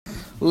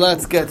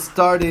Let's get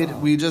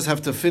started. We just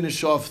have to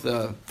finish off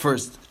the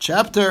first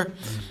chapter,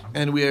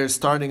 and we are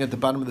starting at the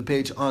bottom of the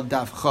page on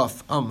Daf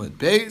Chaf Amud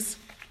Beis.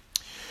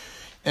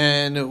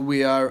 And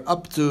we are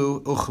up to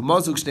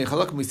Uchmazuk Shnei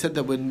Chalak. We said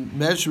that when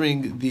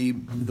measuring the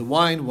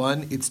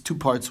wine, it's 2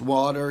 parts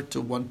water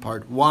to 1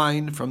 part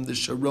wine from the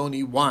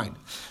Sharoni wine.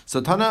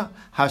 So Tana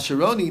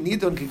HaSharoni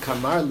Nidon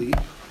Kikamarli,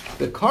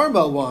 the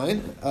Carmel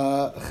wine,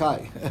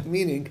 Chai,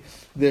 meaning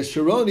the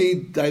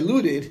Sharoni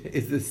diluted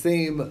is the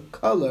same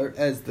color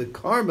as the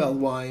Carmel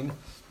wine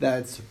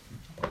that's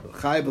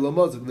Chai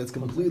B'Lamozuk, that's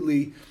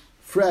completely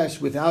fresh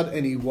without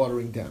any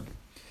watering down.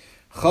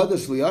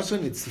 Chadash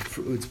Liyashan,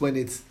 it's when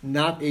it's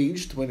not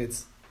aged, when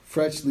it's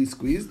freshly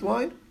squeezed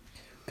wine,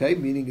 okay,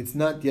 meaning it's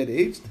not yet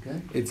aged.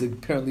 Okay. It's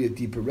apparently a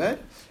deeper red.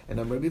 And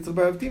I'm Rabbi Yitzchak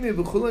bar Avdimi,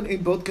 V'chulan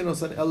ein botken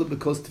osan ela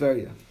b'kos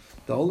Tveria.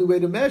 The only way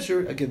to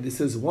measure, again,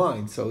 this is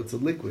wine, so it's a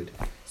liquid.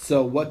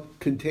 So what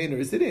container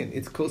is it in?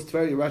 It's kos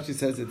Tveria. Rashi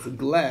says it's a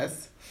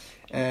glass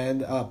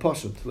and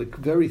poshut, like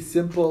very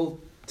simple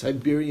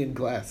Tiberian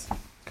glass.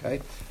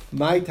 Okay,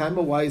 my time,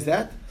 why is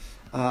that?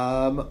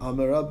 All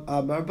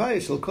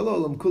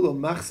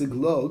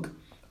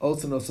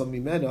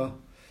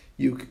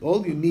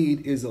you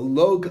need is a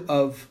log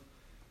of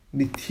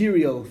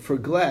material for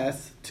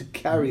glass to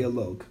carry a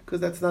log,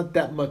 because that's not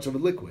that much of a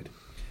liquid.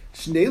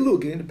 Shnei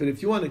lugin, but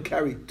if you want to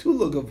carry 2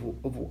 log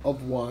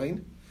of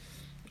wine,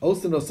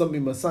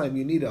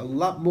 you need a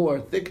lot more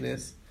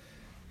thickness,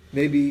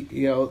 maybe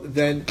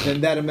than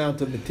that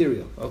amount of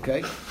material.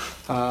 Okay,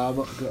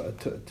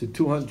 to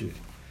 200.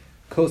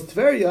 Kos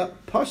Tveria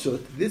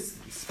Pashut, this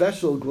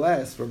special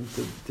glass from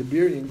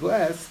Tiberian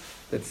glass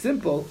that's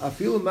simple,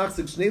 afilu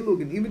machzik shnei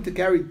lug, and even to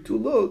carry 2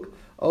 lug,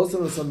 also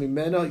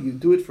nosamimena, you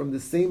do it from the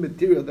same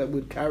material that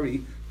would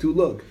carry 2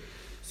 lug.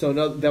 So in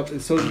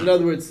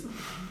other words,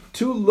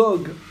 2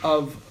 lug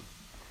of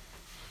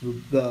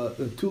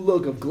the 2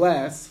 lug of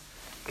glass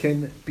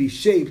can be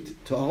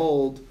shaped to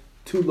hold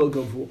 2 lug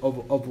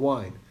of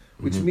wine,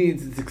 which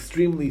means it's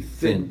extremely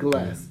thin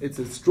glass. It's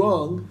a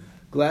strong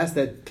glass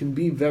that can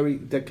be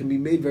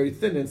made very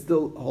thin and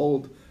still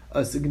hold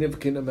a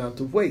significant amount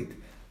of weight.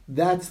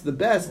 That's the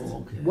best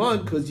one,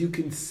 because you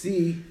can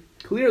see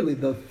clearly.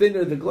 The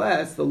thinner the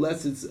glass, the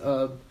less it's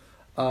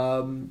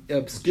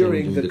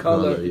obscuring the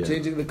color,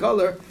 changing the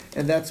color,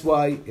 and that's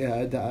why.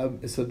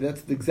 So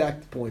that's the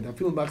exact point.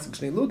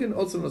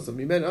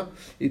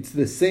 It's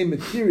the same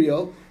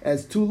material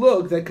as 2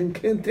 lug that can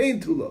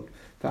contain 2 lug.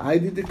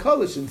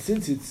 And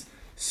since it's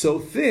so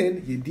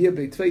thin,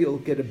 you'll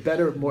get a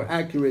better, more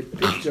accurate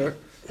picture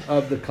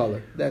of the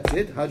color. That's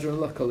it. Hadron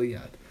lach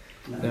kaliyad.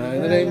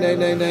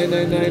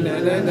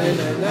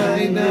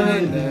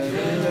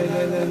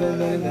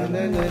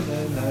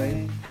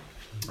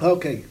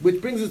 Okay,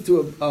 which brings us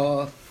to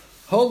a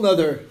whole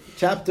nother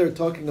chapter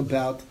talking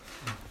about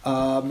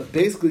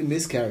basically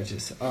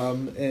miscarriages.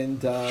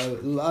 And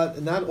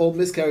not all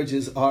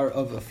miscarriages are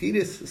of a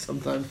fetus.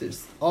 Sometimes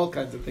there's all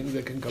kinds of things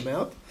that can come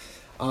out.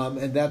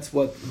 And that's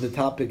what the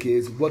topic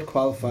is, what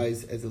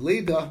qualifies as a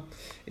leida.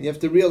 And you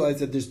have to realize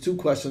that there's 2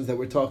 questions that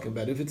we're talking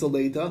about. If it's a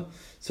leida,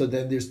 so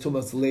then there's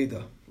tumas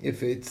leida.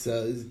 If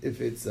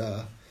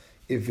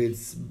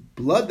it's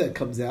blood that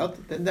comes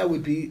out, then that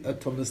would be a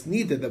tumas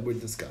nida that we're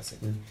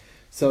discussing.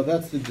 So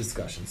that's the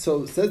discussion.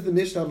 So says the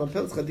Mishnah,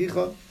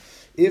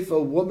 if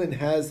a woman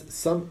has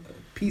some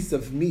piece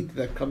of meat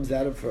that comes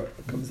out of her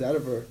comes out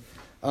of her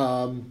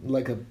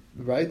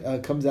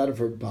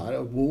body,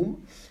 a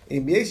womb.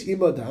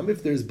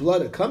 If there's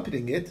blood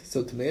accompanying it,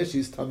 so tamei,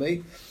 she's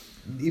tamei,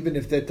 even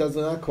if that does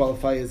not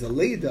qualify as a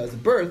leida, as a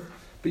birth,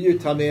 but you're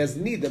tamei as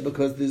nida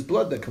because there's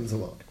blood that comes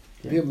along.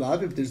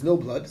 If there's no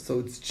blood, so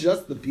it's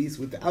just the piece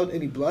without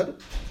any blood,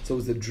 so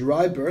it's a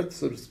dry birth,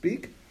 so to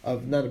speak,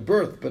 of not a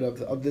birth, but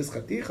of this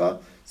chaticha,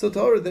 so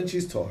Torah, then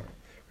she's Torah.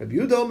 Rabbi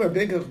Yehuda Omer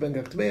ben kach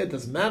tamei, it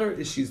doesn't matter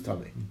if she's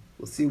tamei.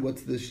 We'll see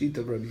what's the sheet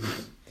of Rabbi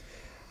Yehuda.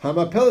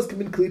 Hamapelas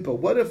kamin klipa.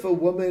 What if a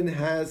woman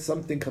has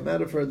something come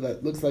out of her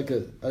that looks like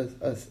a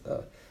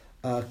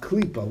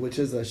klipa, which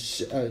is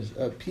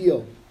a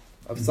peel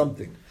of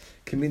something?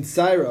 Kamin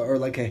saira, or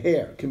like a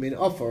hair. Kamin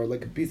afa, or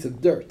like a piece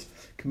of dirt.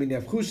 Kamin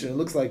yavchushin, it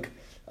looks like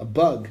a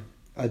bug,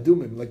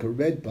 adumim, like a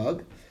red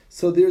bug.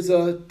 So there's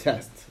a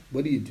test.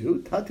 What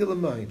do?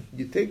 Tatilamayim.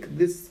 You take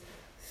this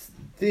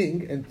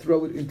thing and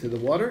throw it into the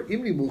water.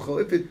 Imri mucho,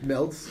 if it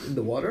melts in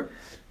the water,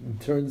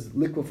 and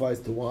liquefies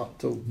to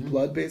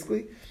blood,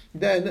 basically,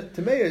 then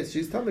Tameya,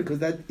 she's tamei, because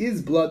that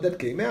is blood that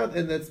came out,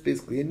 and that's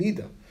basically a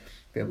nida.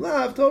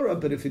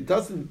 But if it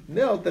doesn't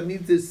melt, that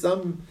means there's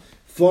some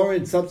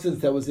foreign substance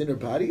that was in her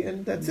body,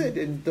 and that's it,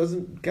 and it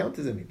doesn't count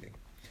as anything.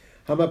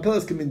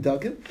 Hamapelas kamin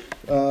dakin,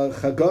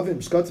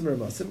 chagavim shkatzim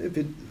ramasim.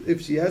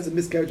 If she has a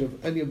miscarriage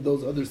of any of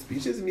those other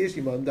species, if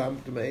she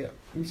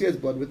has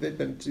blood with it,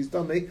 then she's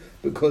tamei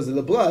because of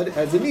the blood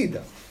as a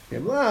nida.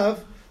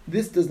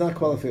 This does not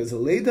qualify as a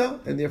leida,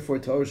 and therefore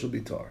Torah shall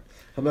be Torah.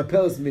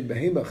 Hamapelas min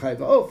behema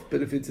chayva of.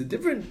 But if it's a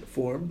different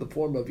form, the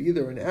form of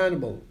either an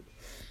animal,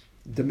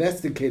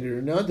 domesticated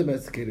or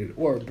non-domesticated,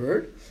 or a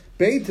bird,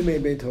 Bein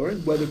Tamei Bein Torah,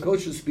 whether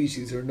kosher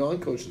species or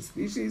non-kosher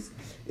species.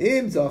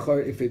 Im Zachar,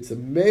 if it's a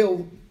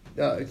male,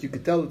 if you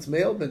could tell it's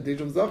male, then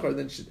Teshuvah Zachar,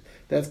 then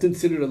that's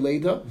considered a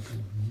Leda.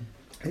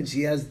 And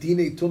she has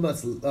Dine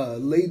Tumas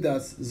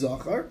Leidas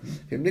Zachar,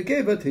 Him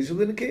Nekeva,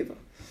 Teshuvah Nekeva.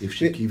 If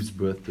she gives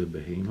birth to a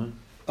behema?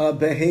 A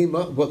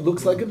behema, what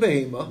looks like a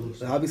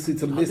behema. Obviously,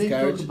 it's a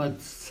miscarriage. They talk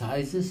about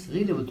sizes.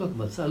 Really, we're talking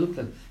about size. Look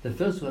like the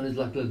first one is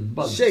like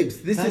bugs. Shapes.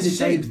 This is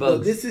shapes. No,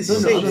 this is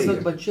shapes. I'm not talking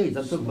about shapes.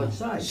 I'm talking about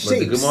size.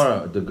 Shapes.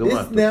 But the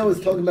Gemara. This now is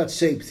talking about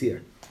shapes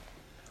here.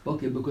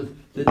 Okay, because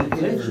the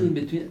differentiation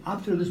between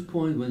up to this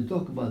point when we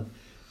talk about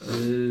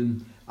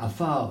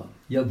afar,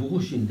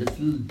 yavrushin, that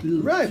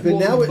little right, but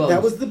now bugs,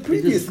 that was the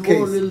previous small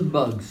case. Little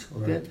bugs.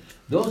 Okay, right.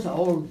 Those are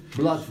all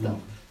blood now.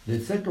 The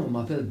second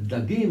one,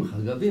 dagim,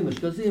 chagavim,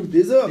 ashkazim.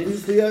 These are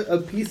obviously a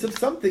piece of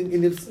something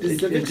in a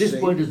specific At this shape.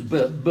 point, is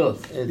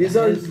birth. These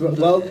are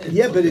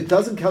yeah, but it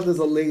doesn't count as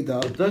a leda.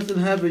 It doesn't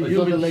have a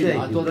human shape.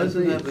 It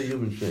doesn't have a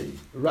human shape.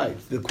 Right.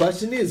 The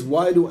question is,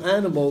 why do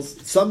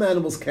some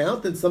animals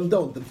count and some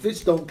don't? The fish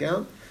don't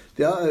count.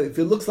 If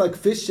it looks like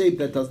fish shape,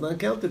 that does not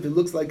count. If it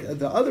looks like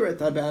the other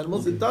type of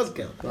animals, it does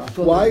count.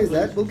 Why is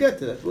that? We'll get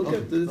to that. We'll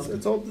get to this.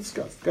 It's all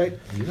discussed. Okay.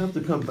 You have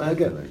to come back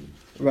to that.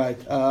 Right.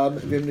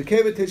 Vim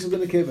nekeva teshel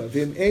nekeva.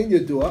 Vim ein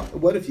yadua.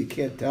 What if you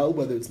can't tell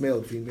whether it's male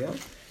or female?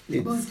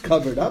 It's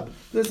covered up.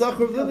 The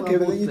zachar of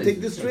nekeva. Then you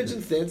take the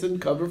stringent stance and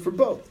cover for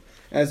both.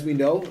 As we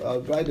know,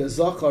 right, a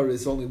zachar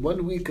is only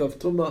 1 week of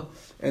tumah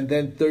and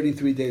then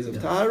 33 days of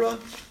tahara.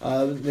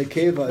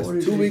 Nekeva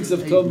is 2 weeks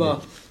of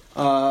tumah,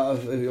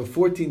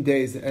 14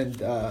 days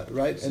and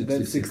right, and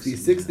then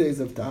 66 days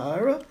of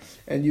tahara.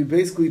 And you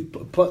basically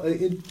put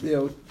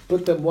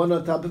them one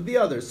on top of the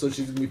other. So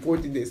she's going to be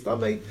 14 days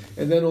tamei,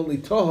 and then only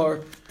tahar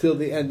till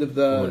the end of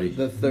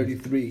the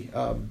 33.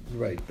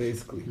 Right,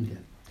 basically.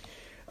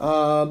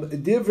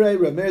 Divrei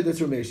Rameir, that's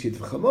Rameir Shit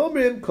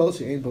V'chamomrim Kol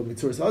she'ein bo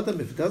mitzuras adam.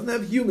 If it doesn't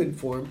have human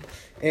form,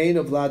 ein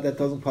of vlad, that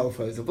doesn't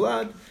qualify as a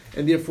vlad,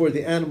 and therefore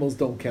the animals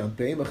don't count.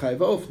 Bein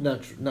machayvof,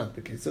 not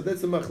the case. So that's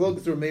the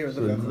machlokas Rameir and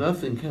the Chacham. So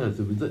nothing counts.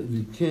 If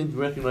you can't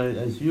recognize it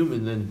as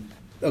human, then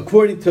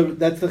according to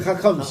that's the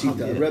Chacham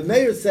Shita.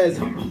 Rameir says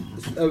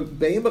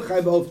Bein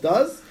machayvof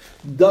does.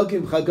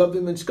 Dagim,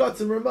 Chagavim, and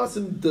Shkatzim,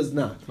 Ramasim does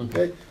not.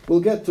 Okay,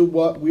 we'll get to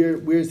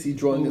where is he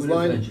drawing his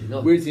line?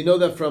 Where does he know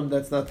that from?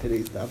 That's not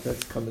today's stuff.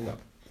 That's coming up.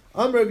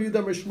 Am Rav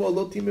Yehuda Shmuel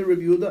Lo Timei Rav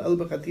Yehuda El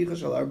B'Chaticha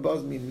Shal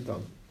Arbaz Min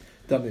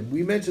Damim.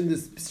 We mentioned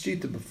this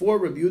shita before.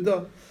 Rav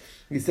Yehuda,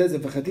 he says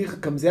if a chaticha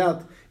comes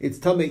out, it's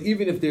tamei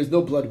even if there's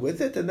no blood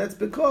with it, and that's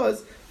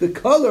because the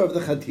color of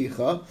the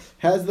chaticha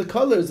has the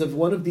colors of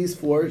one of these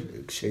 4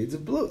 shades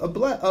of blue, of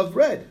blood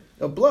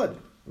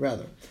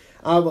rather.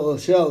 But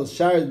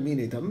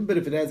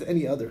if it has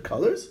any other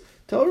colors,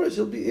 Torah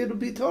it'll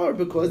be Torah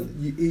because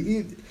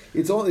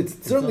it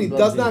certainly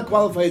does not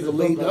qualify as a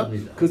leda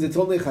because it's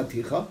only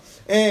chaticha,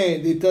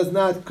 and it does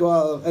not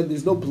and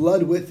there's no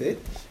blood with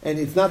it, and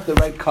it's not the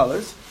right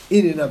colors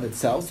in and of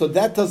itself, so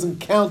that doesn't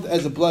count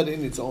as a blood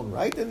in its own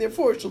right, and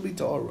therefore it shall be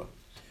Torah.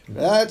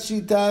 That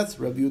shitas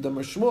Rav Yehuda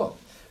Shmuel.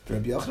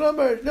 Rabbi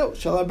Yochanan, no,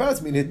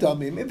 shalabas min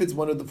hitamim. If it's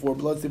one of the 4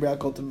 bloods, the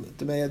called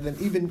tameya, then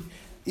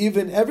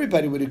even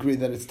everybody would agree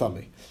that it's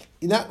tamei.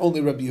 Not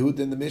only Rabbi Yehuda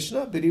in the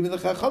Mishnah, but even the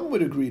Chacham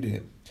would agree to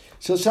him.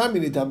 Shal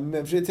min hitamim.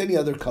 If it's any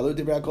other color,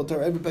 the called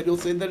Torah, everybody will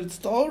say that it's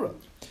Torah.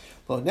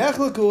 She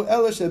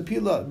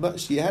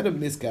had a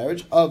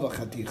miscarriage of a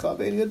chaticha,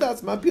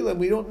 and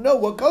we don't know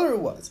what color it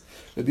was.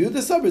 He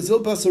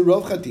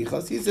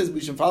says we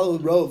should follow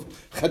rov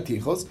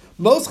chatichos.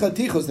 Most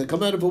chatichos that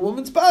come out of a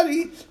woman's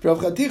body,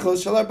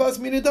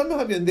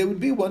 and they would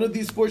be one of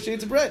these 4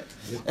 shades of red,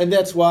 and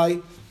that's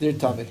why they're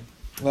tamei.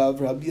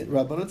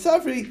 Rabbanan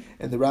Safri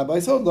and the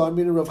rabbis hold on.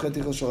 We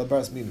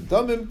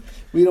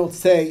don't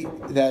say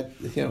that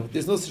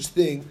there's no such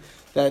thing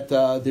that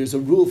there's a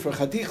rule for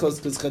chatichos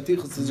because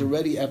chatichos is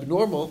already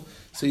abnormal,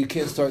 so you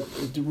can't start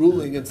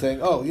ruling and saying,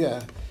 oh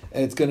yeah,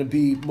 and it's going to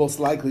be most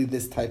likely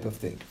this type of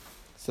thing.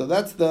 So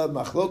that's the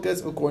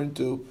machlokas according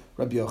to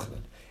Rabbi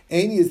Yochanan.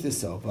 Eini is this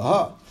so?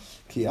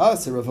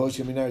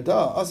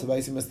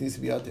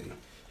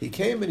 He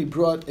came and he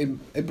brought a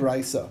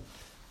brisa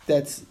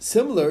that's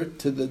similar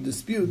to the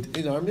dispute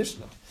in our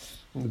Mishnah,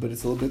 but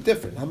it's a little bit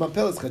different.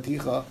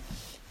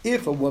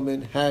 If a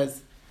woman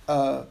has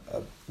a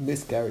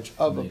miscarriage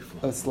of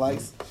a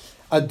slice,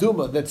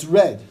 aduma, that's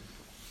red,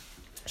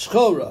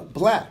 shchora,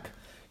 black,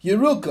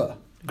 yeruka,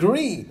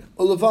 green,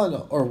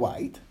 ulavana, or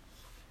white,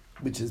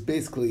 which is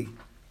basically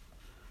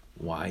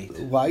white,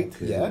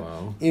 okay, yeah.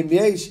 Im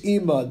yesh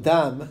ima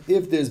dam,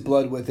 if there's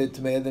blood with it,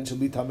 tamei, then she'll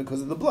be tamei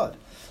because of the blood,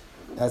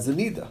 as a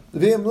nida.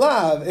 V'im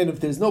lav, and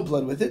if there's no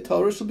blood with it,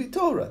 Torah shall be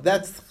Torah.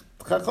 That's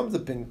Chacham's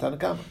opinion,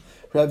 Tanakama.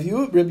 Rabbi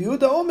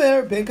Yehuda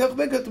Omer, ben kach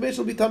tamei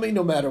shall be tamei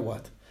no matter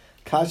what.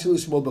 So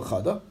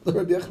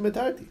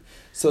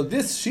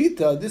this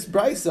shita, this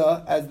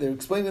brisa, as they're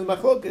explaining in the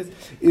Machlokes,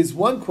 is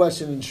 1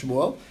 question in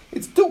Shmuel.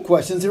 It's 2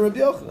 questions in Rabbi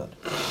Yochanan.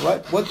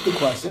 Right? What's the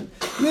question?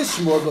 It's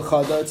a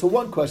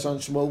one question on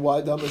Shmuel.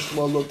 Why Dam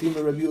Shmuel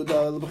Lotima Rabbi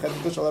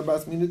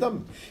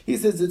Yehuda? He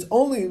says it's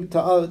only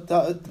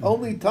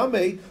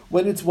Tameh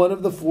when it's one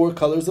of the 4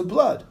 colors of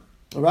blood.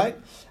 All right?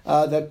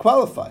 That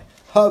qualify.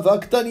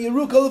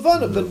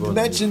 But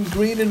mentioned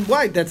green and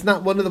white. That's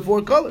not one of the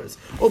 4 colors.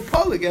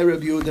 Polig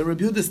Rabbi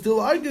Yehuda still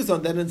argues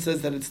on that and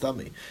says that it's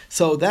tummy.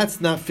 So that's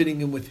not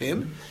fitting in with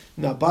him.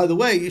 Now, by the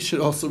way, you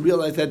should also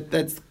realize that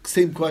that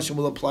same question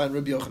will apply on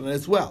Rabbi Yochanan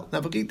as well.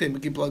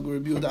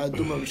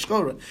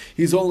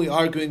 He's only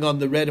arguing on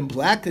the red and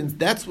black, and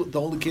that's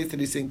the only case that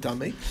he's saying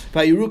tummy.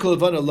 By Yeruka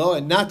Levana lo,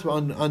 and not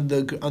on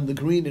the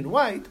green and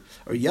white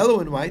or yellow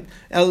and white.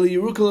 El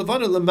Yeruka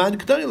Levana leman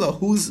ktani lo.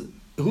 Who's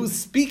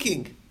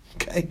speaking?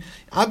 Okay,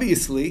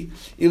 obviously,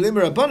 ilim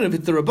rabbanan. If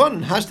it's the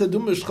rabbanan, hashta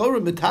dum shchora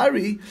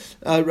mitari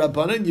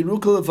rabbanan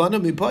yeruka levana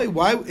mipai.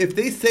 Why, if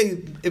they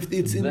say if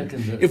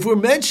we're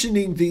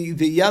mentioning the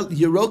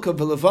yeroka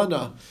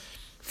v'levana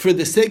for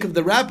the sake of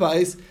the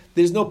rabbis,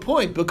 there's no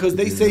point because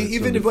they say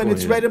even if when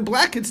it's red and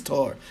black, it's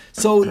tor.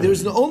 So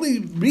there's the only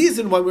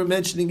reason why we're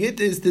mentioning it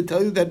is to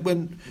tell you that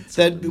when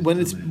Rabbi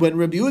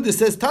Yehuda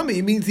says tami,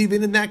 he means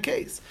even in that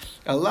case.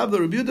 Allah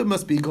the Rabbi Yehuda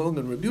must be going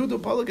on Rabbi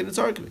Yehuda Polik and its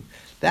argument.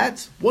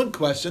 That's one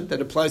question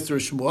that applies to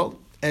Shmuel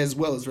as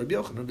well as Rabbi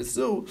Yochanan.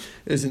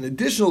 There's an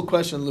additional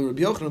question to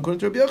Rabbi Yochanan. According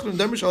to Rabbi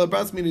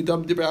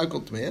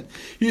Yochanan,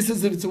 he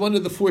says if it's one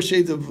of the 4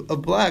 shades of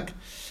red,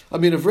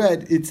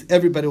 it's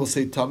everybody will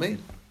say tami.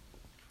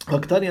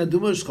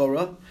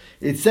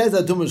 It says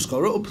aduma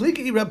shchora,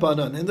 upliki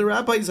rabbanan, and the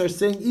rabbis are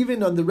saying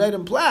even on the red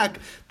and black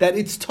that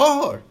it's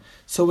tahor.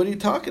 So what are you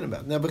talking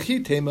about? Now, they're only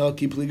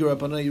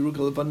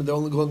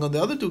going on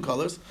the other 2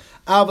 colors.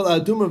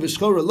 But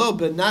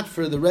not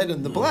for the red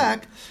and the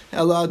black.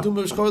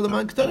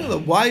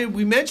 Why are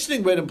we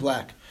mentioning red and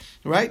black?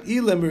 Right? If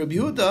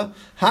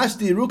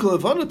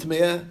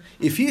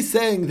he's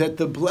saying that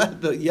the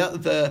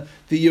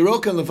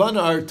Yeroka and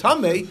Levana are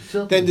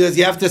Tameh, then does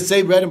he have to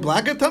say red and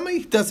black are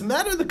Tameh? It doesn't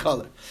matter the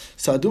color.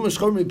 So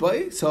obviously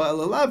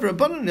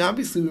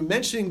we're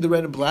mentioning the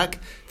red and black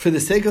for the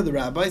sake of the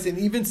rabbis, and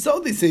even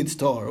so they say it's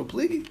Torah.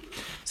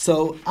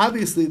 So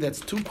obviously that's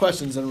 2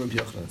 questions on Rabbi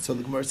Yochanan. So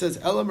the Gemara says,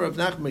 Elam Rav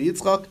Nachman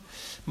Yitzchak,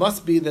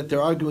 must be that they're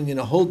arguing in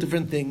a whole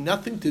different thing,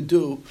 nothing to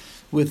do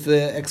with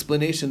the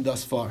explanation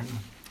thus far.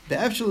 The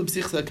actual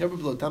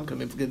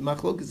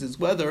machlokes is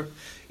whether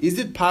is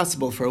it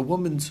possible for a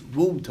woman's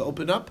womb to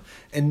open up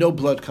and no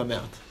blood come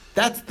out.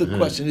 That's the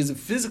question. Is it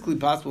physically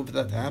possible for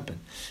that to happen?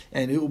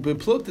 And it will be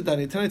plugged to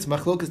Tanya. It's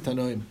machlokes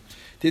tanoim.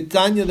 The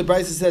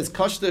Brisa says,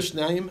 Kashta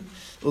Shnaim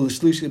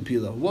Ulishlish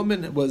Pila. A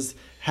woman was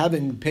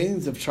having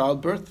pains of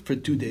childbirth for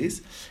 2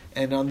 days,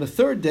 and on the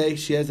 3rd day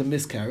she has a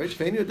miscarriage.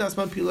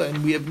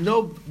 And we have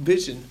no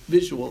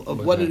visual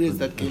of what it is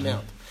that came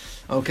out.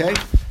 Okay?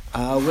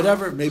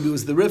 Whatever, maybe it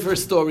was the river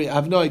story, I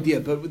have no idea,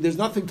 but there's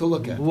nothing to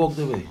look at. Who walked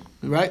away?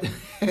 Right?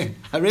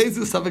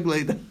 Harezu Safek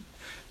Leda.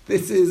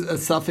 This is a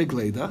Safek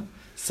Leda,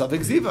 Safek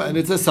Ziva, and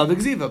it's a Safek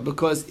Ziva,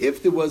 because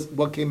if there was,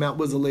 what came out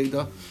was a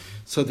Leda,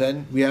 so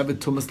then we have a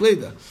Tumas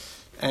Leda,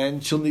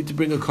 and she'll need to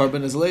bring a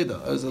carbon as a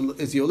Leda, as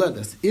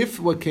Yoledas. If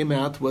what came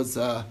out was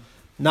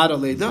not a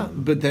Leda,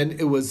 but then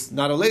it was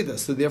not a Leda,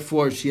 so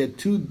therefore she had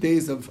 2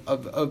 days of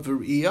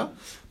Riyah,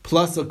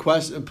 plus a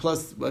question,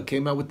 plus what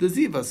came out with the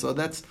ziva, so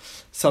that's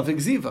Safek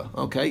Ziva.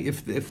 Okay,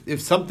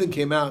 if something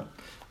came out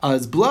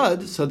as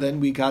blood, so then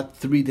we got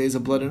 3 days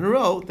of blood in a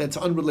row. That's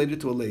unrelated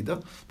to a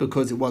leda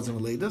because it wasn't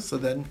a leda. So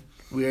then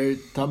we're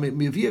tamei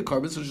mivia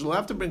carbon. So she'll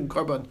have to bring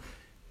carbon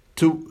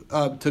to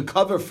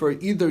cover for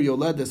either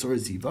yoledes or a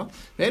ziva.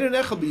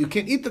 But you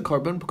can't eat the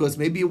carbon because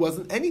maybe it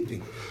wasn't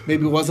anything.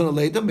 Maybe it wasn't a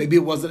leda. Maybe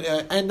it wasn't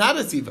and not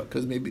a ziva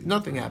because maybe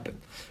nothing happened.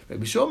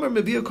 Maybe shomer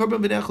mivia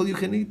carbon v'nechel. You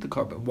can eat the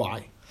carbon.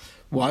 Why?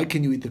 Why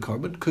can you eat the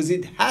carbon? Because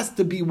it has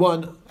to be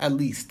one at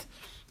least,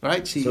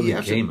 right?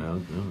 Something came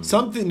out.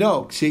 Something,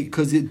 no,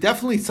 because it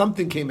definitely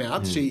something came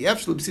out. Since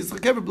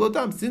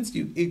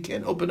it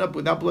can't open up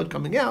without blood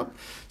coming out,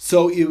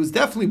 so it was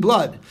definitely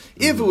blood.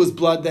 If it was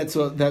blood, that's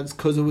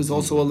because it was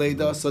also a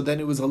leda. So then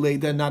it was a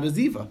leda, not a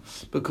ziva,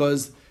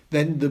 because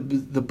then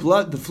the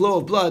blood, the flow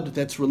of blood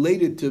that's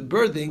related to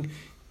birthing,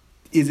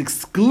 is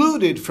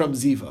excluded from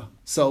ziva.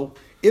 So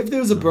if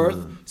there was a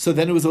birth, so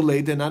then it was a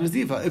leda, not a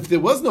ziva. If there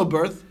was no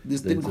birth,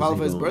 this didn't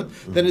qualify as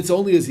birth, then it's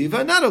only a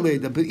ziva, not a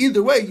leda. But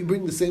either way, you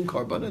bring the same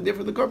carbon, and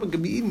therefore the carbon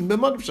can be eaten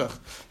b'manavshach.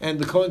 And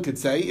the Kohen could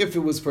say, if it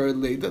was for a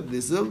leda,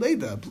 this is a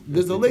leda.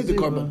 There's a leda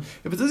carbon.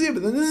 If it's a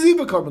ziva, then it's a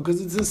ziva carbon, because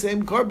it's the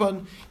same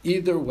carbon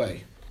either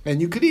way.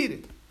 And you could eat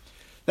it.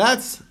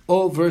 That's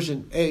all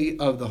version A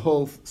of the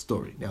whole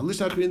story. Now,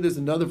 Lishna there's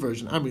another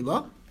version,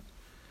 Amrilah.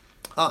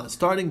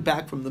 Starting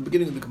back from the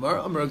beginning of the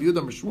Gemara, Amar Rav Yehuda,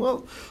 Amar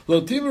Shmuel,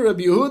 Lo Tima Rav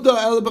Yehuda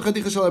el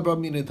b'chaticha shel arba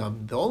mina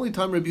tam. The only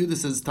time Rav Yehuda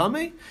says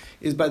tamei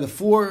is by the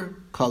 4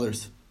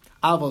 colors.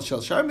 Aval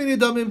shel shar mina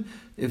damim.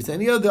 If it's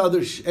any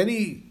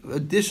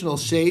additional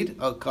shade,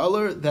 a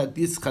color that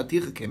this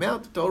chaticha came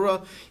out,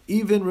 Torah,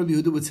 even Rav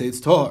Yehuda would say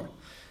it's Torah.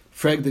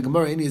 Frag the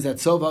Gemara is that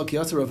Soval ki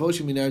asar Rav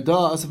Hoshi min arda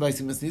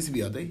asavaysim esnisi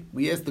biyadei.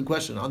 We asked the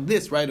question on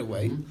this right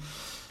away.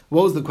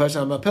 What was the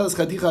question? Amapelas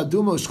chaticha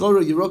aduma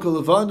shchora yiroka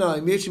levana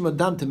im yeshim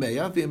adam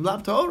temeya v'im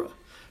lav tahora.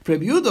 For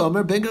Rabbi Yehuda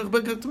Omer benkach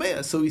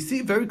temeya. So we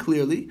see very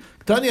clearly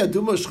Tani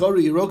aduma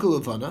shchora yiroka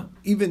levana,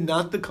 even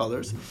not the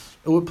colors.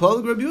 And we're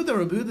plag Rabbi Yehuda.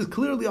 Rabbi Yehuda is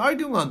clearly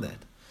arguing on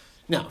that.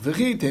 Now,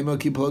 v'chi tema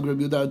ki plag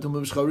Rabbi Yehuda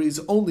aduma shchora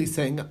is only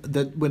saying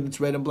that when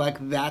it's red and black,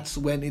 that's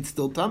when it's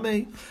still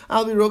tamei.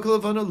 Al yiroka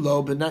levana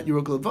lo, but not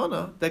yiroka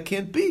levana. That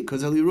can't be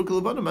because al yiroka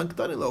levana man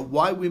ketani lo.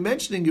 Why are we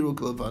mentioning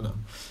yiroka levana?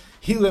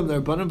 Hilim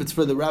Narbanim, it's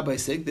for the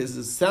rabbi's sake. It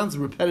sounds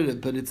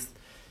repetitive, but it's,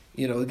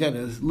 again,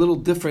 a little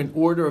different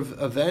order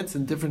of events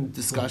and different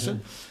discussion.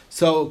 Okay.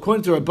 So,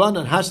 according to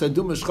Rabbanan,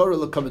 Hashtadum Shchora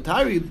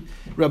L'Kamatari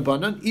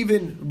Rabbanan,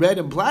 even red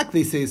and black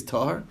they say is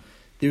tar.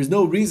 There's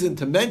no reason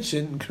to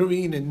mention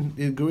green and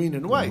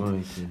white.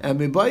 And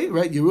Mebai,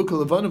 right? Yeruka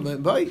Levana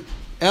Mebai.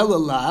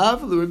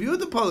 Elalav, the Rabbi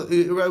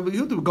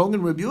Yehuda, going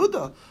in Rabbi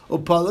Yehuda,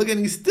 Opalag, and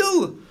he's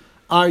still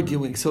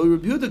arguing. So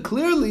Rabbi Yehuda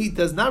clearly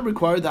does not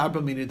require the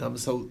Abra Minidam.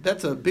 So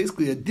that's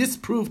basically a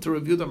disproof to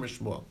Rabbi Yehuda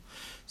Mishmuel.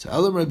 So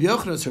Elam Rabbi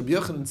Yochanan, so Rabbi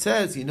Yochanan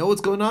says, you know what's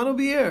going on over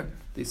here?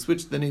 They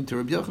switched the name to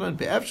Rabbi Yochanan.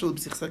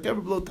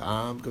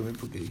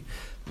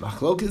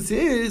 Machlokas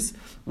is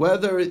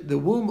whether the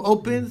womb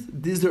opens,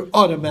 these are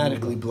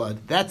automatically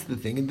blood. That's the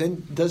thing. And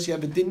then does she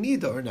have a din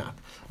nida or not?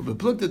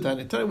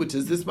 Which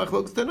is this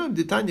Machlokas Tanom.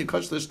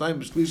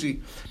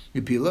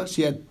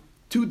 She had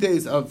 2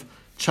 days of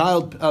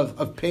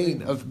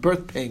pain, of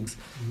birth pangs,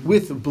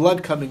 with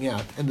blood coming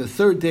out, and the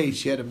third day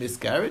she had a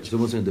miscarriage. So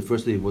what's saying the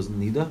first day it wasn't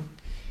nida?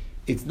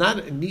 It's not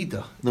a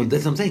nida. No,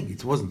 that's what I'm saying.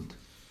 It wasn't.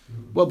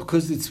 Well,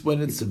 because it's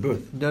when it's a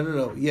birth.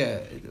 No.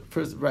 Yeah,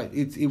 first, right.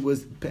 It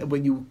was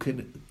when you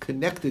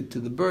connect it to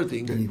the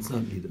birthing. Then it's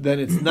not nida. Then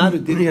it's not a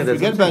din. Yeah,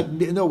 forget about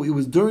it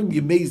was during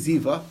Yemei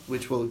Ziva,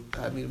 which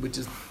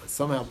is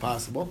somehow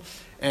possible.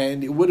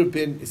 And it would have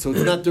been, so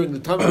it's not during the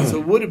time, so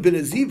it would have been a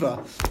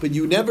ziva, but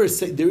you never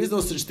say, there is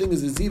no such thing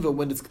as a ziva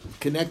when it's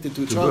connected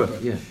to a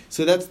childbirth. Yeah.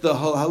 So that's the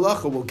whole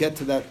halacha. We'll get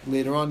to that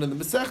later on in the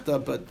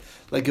Masechta, but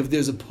like if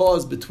there's a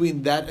pause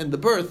between that and the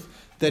birth,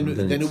 then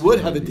it would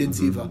have a din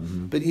ziva.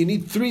 But you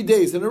need 3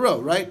 days in a row,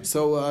 right?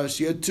 So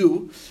she had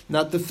 2,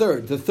 not the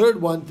third. The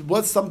third one,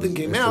 something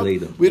came out,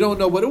 later. We don't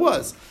know what it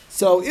was.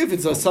 So if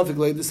it's a suffix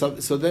later,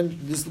 so then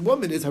this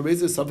woman is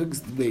hareza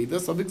suffix later,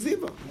 suffix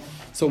ziva.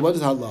 So what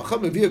is halacha?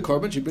 Maybe a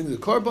korban, she brings a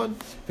korban.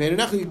 You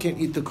can't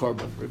eat the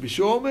korban. Rabbi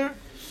Shomer,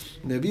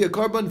 maybe a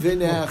korban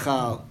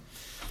v'neachal.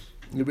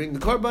 You bring the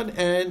korban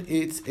and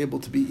it's able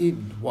to be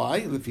eaten.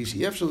 Why? Because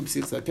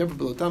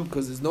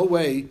there's no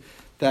way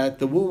that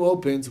the womb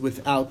opens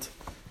without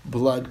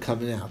blood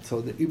coming out.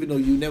 So that even though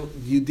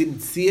you didn't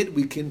see it,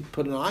 we can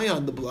put an eye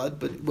on the blood,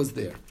 but it was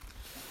there.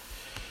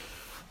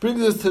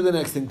 Brings us to the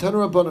next thing.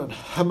 Tanu Rabbanan.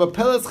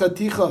 Hamapelas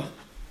chaticha.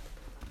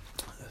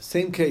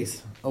 Same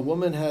case. A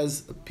woman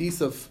has a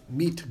piece of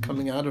meat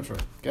coming out of her.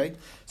 Okay?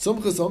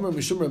 Sumchas omer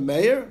mishum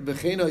meir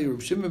v'cheina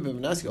Yerub Shimon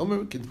v'Menashe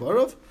omer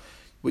kidvarov.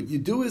 What you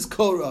do is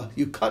korah.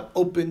 You cut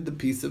open the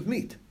piece of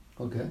meat.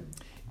 Okay.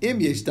 Im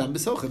yesh dam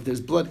b'soch. If there's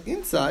blood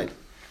inside,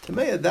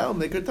 tameya, that will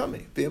make her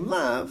tummy. V'im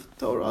lav,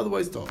 Torah,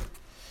 otherwise Torah.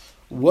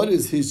 What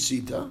is his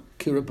shita?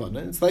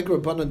 Kirabbanan. It's like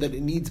Rabbanan that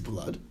it needs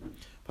blood.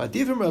 But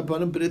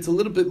it's a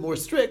little bit more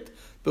strict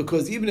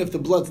because even if the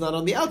blood's not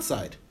on the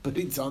outside, but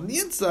it's on the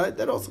inside,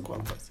 that also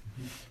qualifies.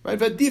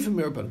 Right? It could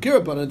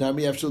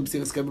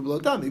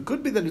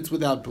be that it's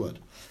without blood.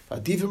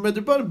 But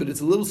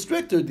it's a little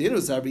stricter. We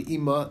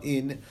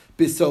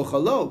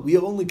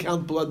only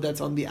count blood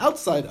that's on the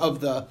outside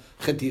of the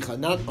cheticha,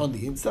 not on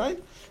the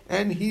inside.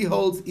 And he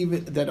holds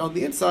even that on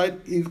the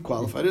inside is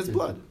qualified as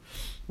blood.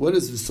 What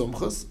is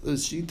v'sumchas?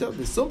 Shita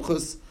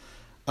v'sumchas.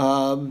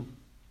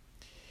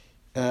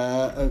 V'sumchas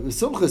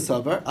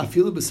savar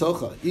afilu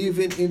b'socha.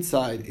 Even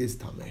inside is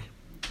tameh.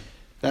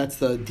 That's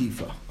the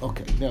difa.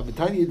 Okay. Now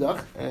v'tani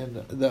yidach, and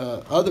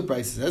the other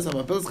price says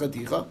hamapelas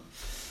chaticha.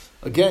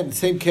 Again,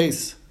 same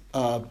case.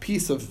 A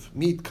piece of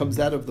meat comes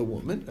out of the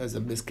woman as a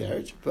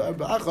miscarriage.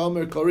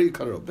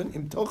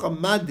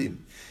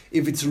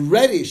 If it's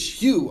reddish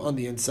hue on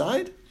the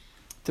inside,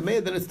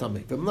 tamei, then it's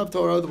tamei.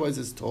 Torah, otherwise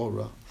it's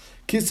Torah.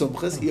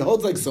 Kisumches, he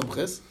holds like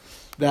sumches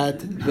that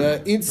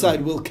the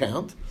inside will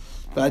count.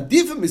 But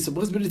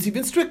it's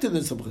even stricter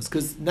than sumches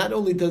because not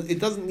only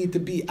doesn't need to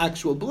be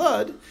actual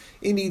blood,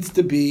 it needs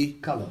to be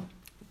color,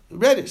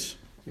 reddish.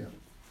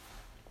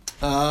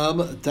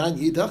 Tan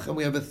Yidach, and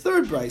we have a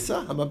third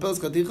brisa. Hamapelas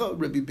chaticha.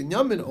 Rabbi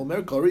Binyamin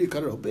Omer Kori, you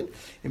cut it open.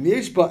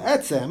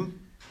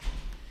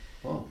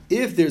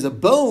 If there's a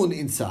bone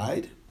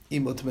inside,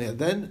 then the tmei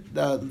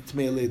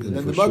leda.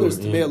 Then the mother's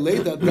tmei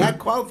leda. That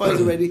qualifies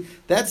already.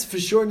 That's for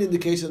sure an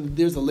indication that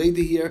there's a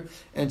leda here,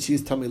 and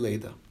she's tamei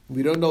leda.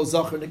 We don't know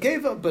zachar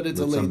nekeva, but it's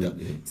a leda.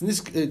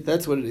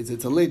 That's what it is.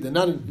 It's a leda,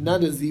 not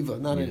a ziva,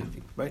 not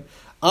anything, right?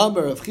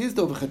 Amar of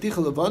chizdo v'chaticha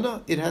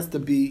levana. It has to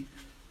be.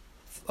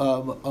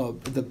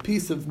 The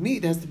piece of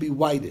meat has to be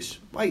whitish.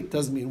 White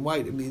doesn't mean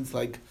white; it means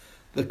like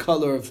the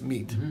color of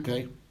meat. Mm-hmm.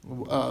 Okay,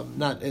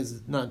 not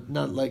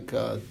like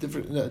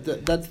different.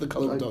 That's the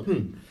color of dog.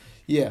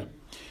 Yeah.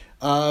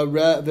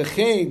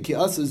 V'chein ki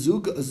asa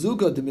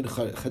zuga de min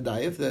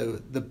Chadayev,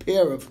 the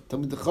pair of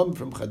Talmid Chacham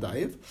from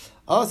Chadayev.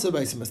 Also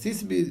by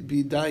Samastis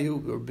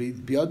bidayu or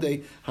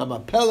biadei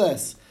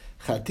hamapeles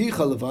chaticha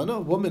levana. A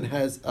woman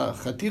has a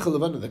chaticha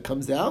levana that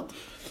comes out.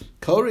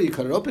 Kori, you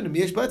cut it open, and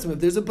yesh batzim. If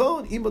there's a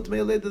bone, imot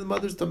tamei leda, the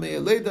mother's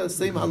tamei leda,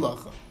 same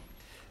halacha.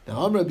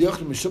 Now, Rabbi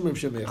Yochanan mishum Rabbi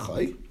Shimon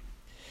Yochai.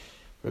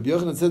 Rabbi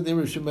Yochanan said the name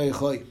of Rabbi Shimon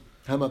Yochai.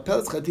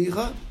 Hamapeles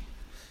chaticha,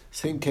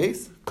 same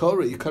case.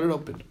 Kori, you cut it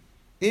open.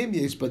 Im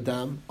yesh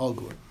badam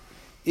algur.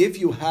 If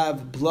you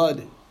have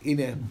blood in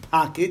a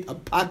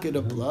pocket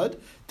of blood,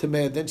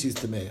 tamei, then she's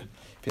tamei.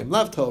 If you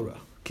have Torah,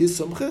 kis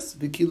sumchis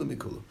v'kila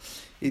mikulu.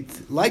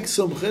 It's like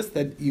sumchis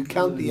that you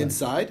count the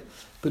inside,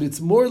 but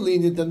it's more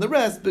lenient than the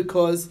rest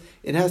because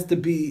it has to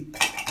be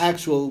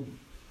actual,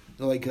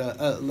 like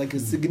a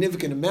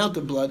significant amount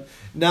of blood,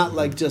 not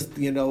like just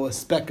a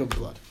speck of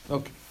blood.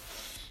 Okay.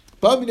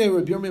 So Rabbi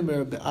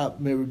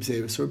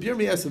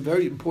Yirmiyah asks a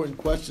very important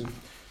question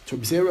to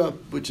Rabbi Zera,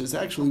 which is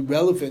actually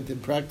relevant in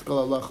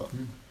practical halacha.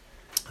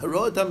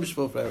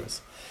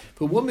 If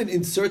a woman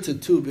inserts a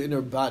tube in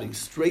her body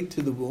straight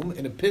to the womb,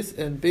 and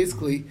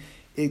basically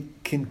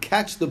it can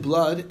catch the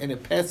blood and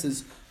it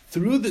passes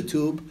through the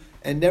tube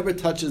and never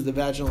touches the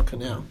vaginal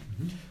canal.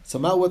 So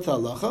what's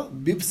halacha?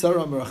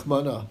 Bivsara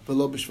merachmana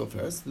v'lo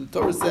b'shvaferes. The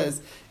Torah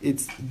says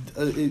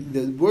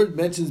the word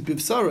mentions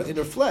bivsara in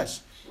her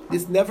flesh.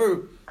 This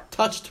never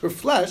touched her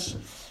flesh,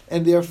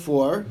 and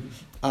therefore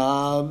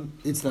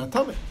it's not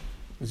tameh.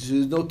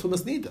 There's no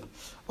tumas nida.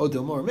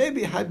 Or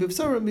maybe hai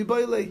bivsara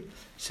mibayle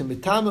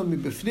shemitama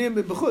mibifnim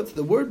mibechutz.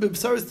 The word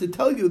bivsara is to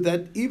tell you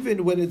that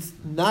even when it's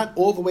not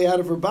all the way out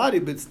of her body,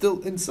 but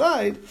still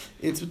inside,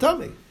 it's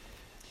tameh.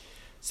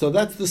 So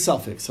that's the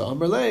suffix. So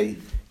amarlei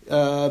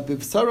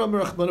bivsara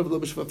merachmana v'lo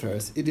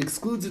b'shvaferes. It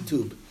excludes a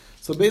tube.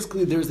 So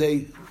basically, there's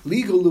a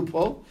legal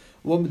loophole.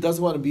 A woman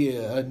doesn't want to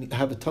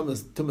have a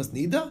tumas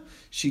nida.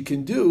 She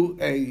can do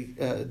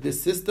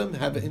this system,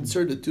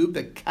 insert a tube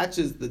that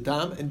catches the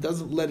dam and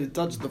doesn't let it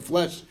touch the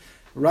flesh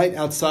right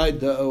outside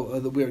the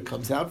where it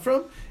comes out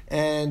from,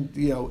 and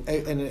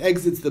and it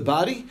exits the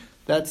body.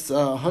 That's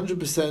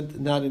 100%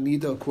 not a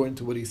nida according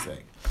to what he's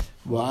saying.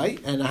 Why?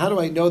 And how do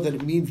I know that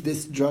it means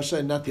this drasha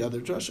and not the other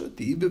drasha?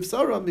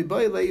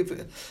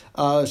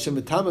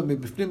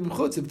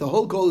 If the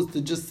whole goal is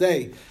to just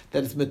say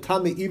that it's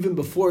metame even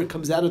before it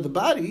comes out of the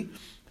body,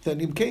 then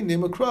imkein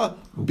nemakra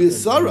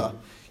bisara.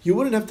 You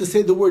wouldn't have to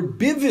say the word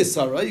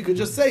bivisara. You could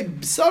just say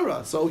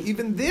bisara. So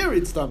even there,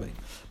 it's tamei.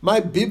 My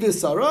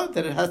bivisara,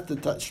 that it has to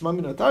touch Shema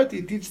Min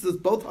Hatarti, teaches us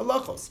both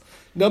halachos.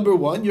 Number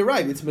one, you're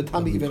right, it's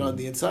metame even on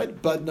the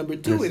inside. But number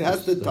two, it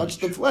has to touch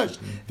the flesh.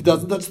 If it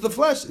doesn't touch the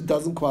flesh, it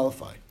doesn't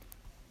qualify.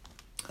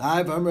 We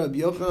have a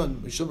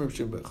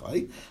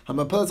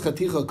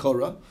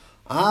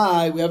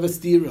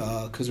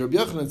stira, because Rabbi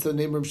Yochanan said the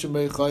name of Rabbi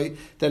Shimon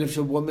that if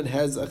a woman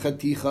has a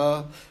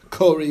chaticha,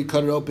 kori,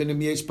 cut it open,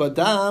 and yesh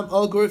badam,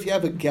 or if you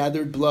have a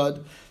gathered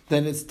blood,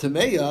 then it's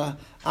tameya.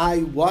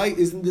 Why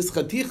isn't this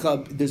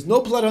chaticha? There's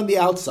no blood on the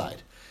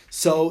outside.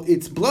 So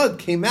its blood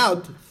came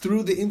out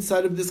through the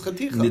inside of this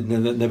chaticha.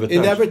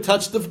 It never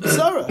touched the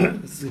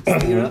b'sara. It's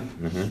stira.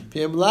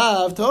 Pim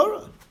lav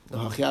Torah.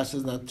 No, Chayash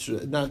is not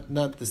true.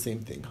 Not the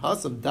same thing.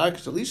 Hasam dark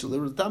shalisha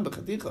lirutam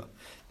b'chaticha.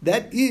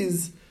 That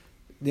is,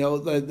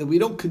 we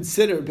don't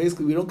consider the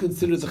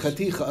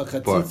chaticha a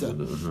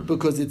chatzitza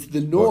because it's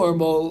the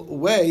normal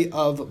way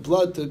of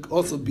blood to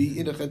also be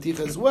in a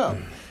chaticha as well.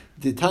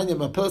 The Tanya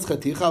Mapeles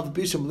Chaticha of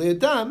Bisham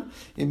Le'adam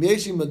im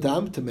Yeshim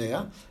Madam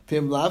Tamea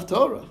Pim Lav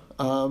Torah.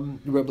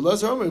 Rebbe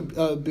Lezer Omer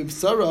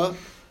Bibsara.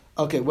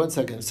 Okay, 1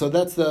 second. So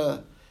that's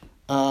the.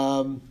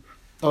 I'm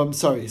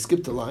sorry,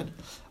 skipped the line.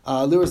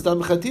 Liras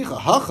Dam Chaticha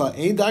Hacha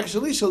Ein Dak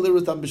Shalisha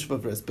Liras Dam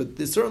Bishvavres. But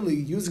they're certainly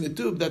using a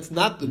tube. That's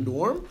not the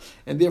norm,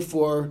 and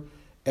therefore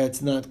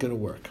it's not going to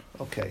work.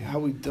 Okay, how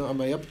we do?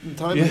 Am I up in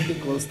time? Yeah. I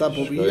think we'll stop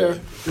over here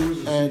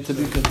and to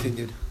be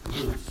continued.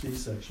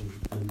 C-section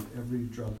and every drop.